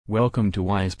Welcome to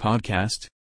Wise Podcast.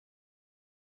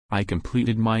 I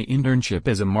completed my internship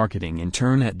as a marketing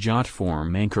intern at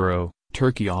Jotform Ankara,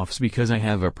 Turkey office because I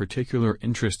have a particular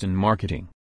interest in marketing.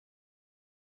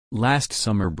 Last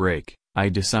summer break, I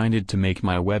decided to make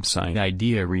my website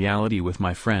idea reality with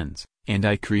my friends, and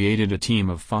I created a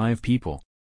team of 5 people.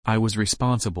 I was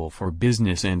responsible for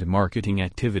business and marketing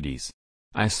activities.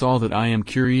 I saw that I am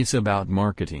curious about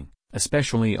marketing,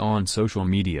 especially on social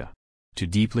media. To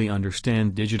deeply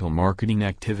understand digital marketing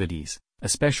activities,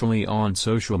 especially on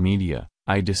social media,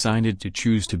 I decided to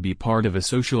choose to be part of a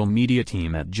social media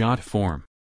team at Jotform.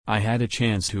 I had a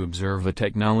chance to observe a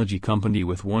technology company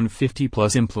with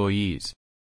 150+ employees.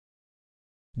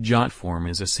 Jotform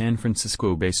is a San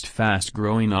Francisco-based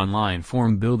fast-growing online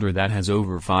form builder that has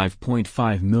over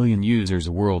 5.5 million users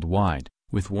worldwide,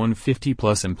 with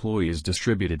 150+ employees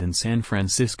distributed in San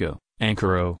Francisco,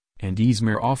 Ankara, and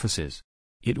Izmir offices.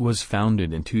 It was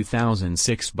founded in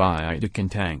 2006 by Aytakan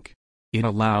Tank. It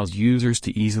allows users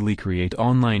to easily create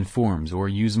online forms or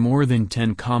use more than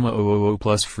 10,000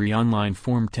 plus free online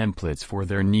form templates for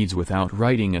their needs without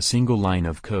writing a single line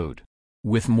of code.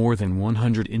 With more than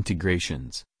 100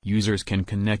 integrations, users can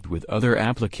connect with other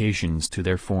applications to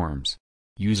their forms.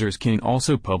 Users can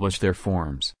also publish their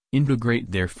forms,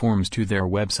 integrate their forms to their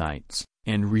websites,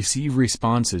 and receive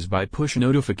responses by push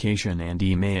notification and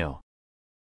email.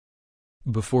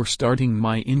 Before starting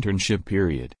my internship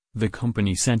period, the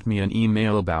company sent me an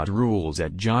email about rules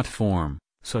at Jotform,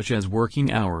 such as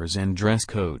working hours and dress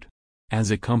code.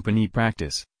 As a company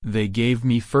practice, they gave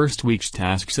me first week's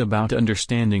tasks about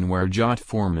understanding where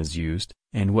Jotform is used,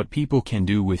 and what people can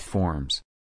do with forms.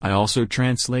 I also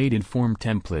translated form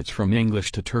templates from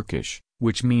English to Turkish,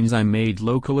 which means I made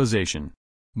localization.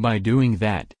 By doing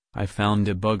that, I found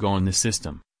a bug on the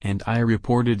system, and I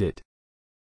reported it.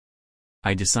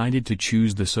 I decided to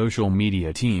choose the social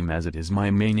media team as it is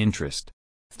my main interest.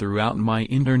 Throughout my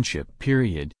internship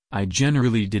period, I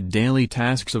generally did daily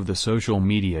tasks of the social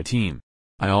media team.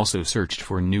 I also searched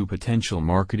for new potential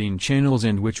marketing channels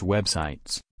and which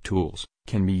websites, tools,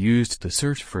 can be used to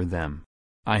search for them.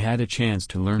 I had a chance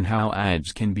to learn how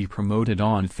ads can be promoted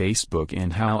on Facebook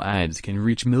and how ads can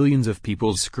reach millions of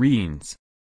people's screens.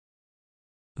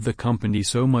 The company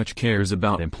so much cares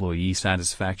about employee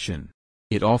satisfaction.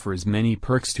 It offers many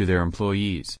perks to their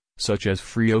employees, such as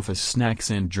free office snacks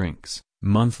and drinks,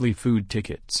 monthly food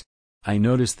tickets. I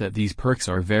noticed that these perks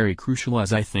are very crucial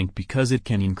as I think because it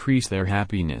can increase their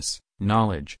happiness,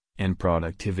 knowledge, and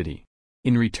productivity.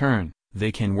 In return,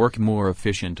 they can work more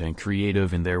efficient and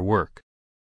creative in their work.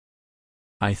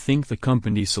 I think the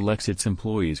company selects its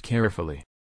employees carefully.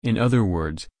 In other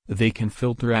words, they can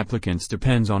filter applicants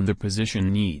depends on the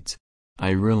position needs.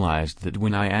 I realized that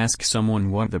when I ask someone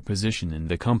what the position in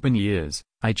the company is,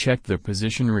 I checked the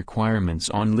position requirements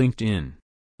on LinkedIn.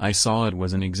 I saw it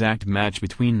was an exact match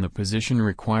between the position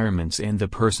requirements and the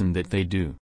person that they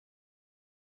do.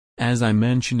 As I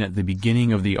mentioned at the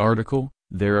beginning of the article,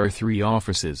 there are 3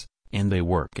 offices, and they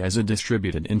work as a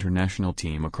distributed international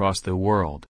team across the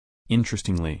world.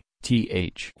 Interestingly,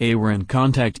 they were in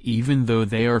contact even though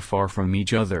they are far from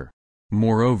each other.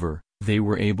 Moreover, they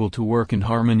were able to work in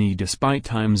harmony despite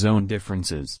time zone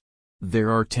differences.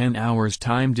 There are 10 hours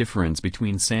time difference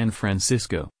between San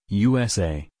Francisco,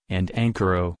 USA, and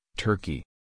Ankara, Turkey.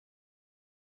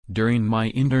 During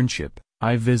my internship,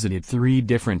 I visited 3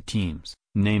 different teams,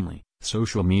 namely,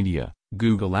 social media,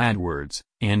 Google AdWords,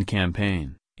 and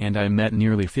campaign, and I met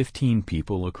nearly 15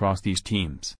 people across these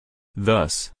teams.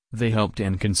 Thus, they helped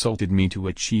and consulted me to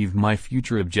achieve my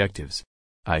future objectives.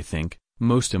 I think,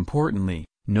 most importantly,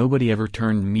 nobody ever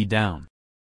turned me down.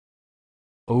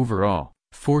 Overall,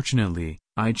 fortunately,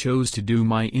 I chose to do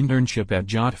my internship at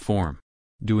Jotform.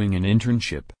 Doing an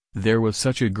internship, there was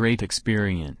such a great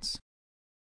experience.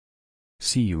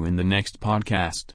 See you in the next podcast.